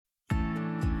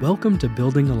Welcome to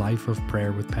Building a Life of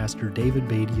Prayer with Pastor David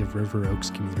Beatty of River Oaks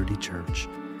Community Church,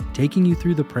 taking you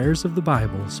through the prayers of the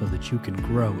Bible so that you can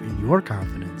grow in your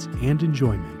confidence and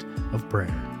enjoyment of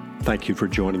prayer. Thank you for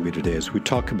joining me today as we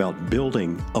talk about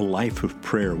building a life of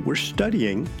prayer. We're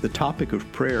studying the topic of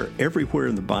prayer everywhere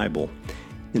in the Bible,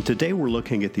 and today we're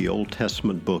looking at the Old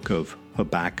Testament book of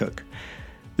Habakkuk.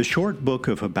 The short book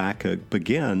of Habakkuk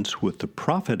begins with the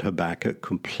prophet Habakkuk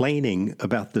complaining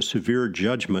about the severe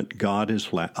judgment God is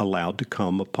allowed to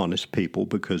come upon his people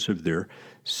because of their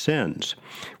sins.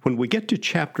 When we get to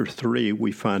chapter 3,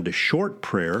 we find a short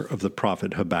prayer of the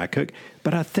prophet Habakkuk,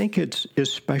 but I think it's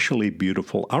especially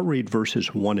beautiful. I'll read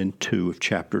verses 1 and 2 of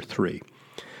chapter 3.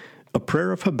 A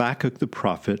prayer of Habakkuk the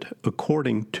prophet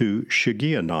according to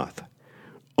Shigionoth.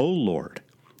 O Lord,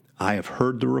 I have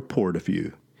heard the report of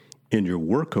you. In your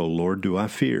work, O Lord, do I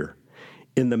fear.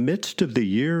 In the midst of the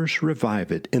years,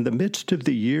 revive it. In the midst of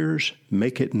the years,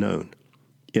 make it known.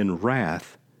 In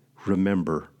wrath,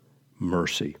 remember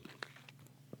mercy.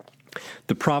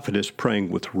 The prophet is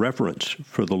praying with reverence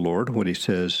for the Lord when he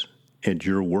says, in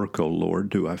your work, O Lord,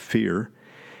 do I fear.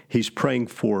 He's praying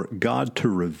for God to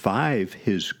revive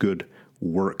his good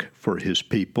work for his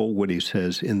people when he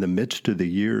says, in the midst of the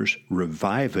years,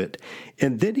 revive it.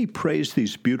 And then he prays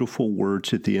these beautiful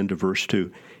words at the end of verse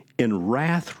 2, in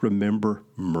wrath, remember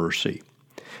mercy.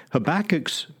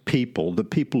 Habakkuk's people, the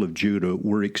people of Judah,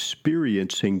 were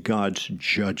experiencing God's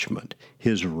judgment,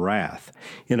 his wrath.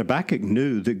 And Habakkuk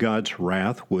knew that God's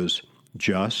wrath was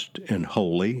just and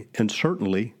holy and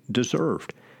certainly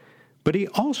deserved. But he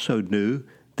also knew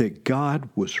that God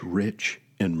was rich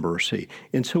in mercy.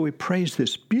 And so he prays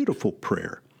this beautiful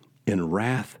prayer, in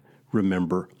wrath,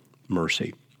 remember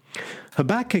mercy.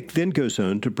 Habakkuk then goes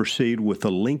on to proceed with a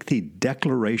lengthy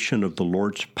declaration of the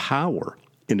Lord's power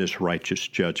in his righteous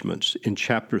judgments. In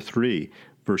chapter 3,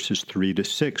 verses 3 to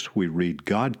 6, we read,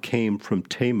 God came from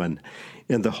Teman,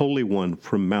 and the Holy One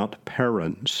from Mount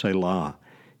Paran, Selah.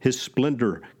 His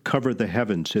splendor covered the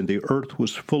heavens, and the earth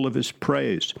was full of his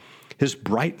praise. His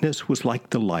brightness was like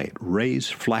the light. Rays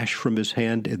flashed from his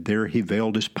hand, and there he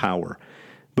veiled his power.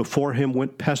 Before him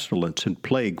went pestilence, and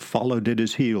plague followed at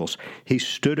his heels. He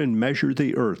stood and measured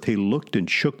the earth. He looked and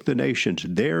shook the nations.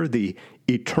 There the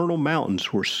eternal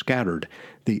mountains were scattered.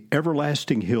 The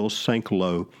everlasting hills sank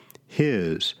low.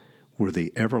 His were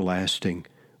the everlasting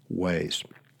ways.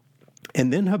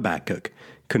 And then Habakkuk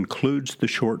concludes the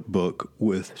short book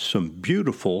with some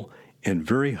beautiful and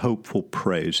very hopeful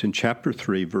praise. In chapter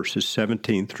 3, verses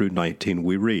 17 through 19,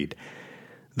 we read,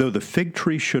 though the fig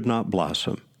tree should not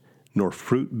blossom, nor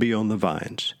fruit be on the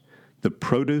vines, the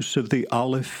produce of the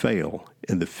olive fail,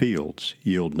 and the fields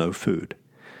yield no food.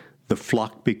 The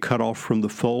flock be cut off from the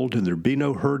fold, and there be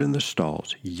no herd in the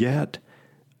stalls, yet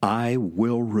I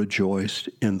will rejoice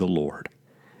in the Lord.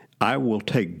 I will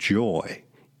take joy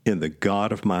in the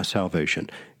God of my salvation.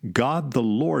 God the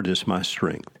Lord is my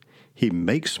strength. He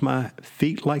makes my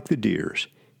feet like the deer's.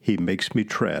 He makes me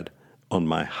tread on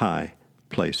my high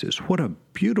places. What a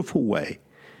beautiful way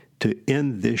to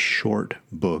end this short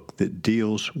book that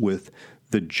deals with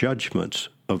the judgments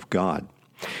of God.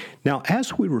 Now,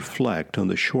 as we reflect on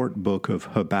the short book of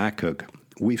Habakkuk,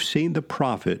 we've seen the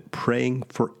prophet praying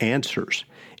for answers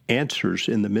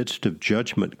in the midst of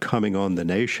judgment coming on the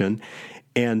nation,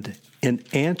 and in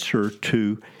answer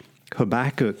to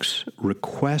Habakkuk's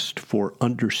request for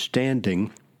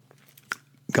understanding,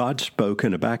 God spoke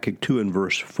in Habakkuk 2 and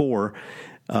verse 4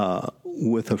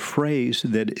 with a phrase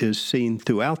that is seen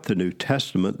throughout the New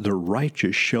Testament, the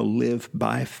righteous shall live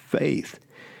by faith.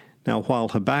 Now, while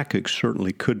Habakkuk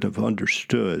certainly couldn't have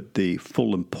understood the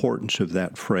full importance of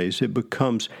that phrase, it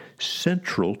becomes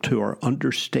central to our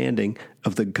understanding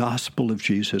of the gospel of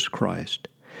Jesus Christ.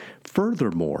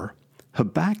 Furthermore,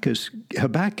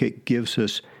 Habakkuk gives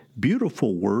us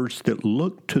beautiful words that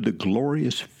look to the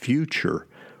glorious future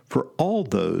for all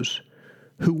those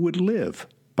who would live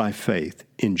by faith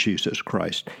in Jesus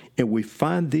Christ. And we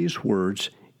find these words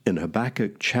in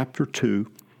Habakkuk chapter 2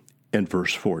 and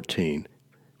verse 14,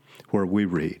 where we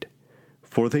read,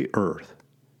 for the earth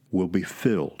will be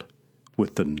filled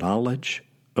with the knowledge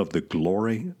of the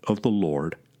glory of the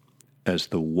Lord as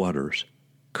the waters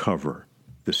cover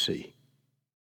the sea.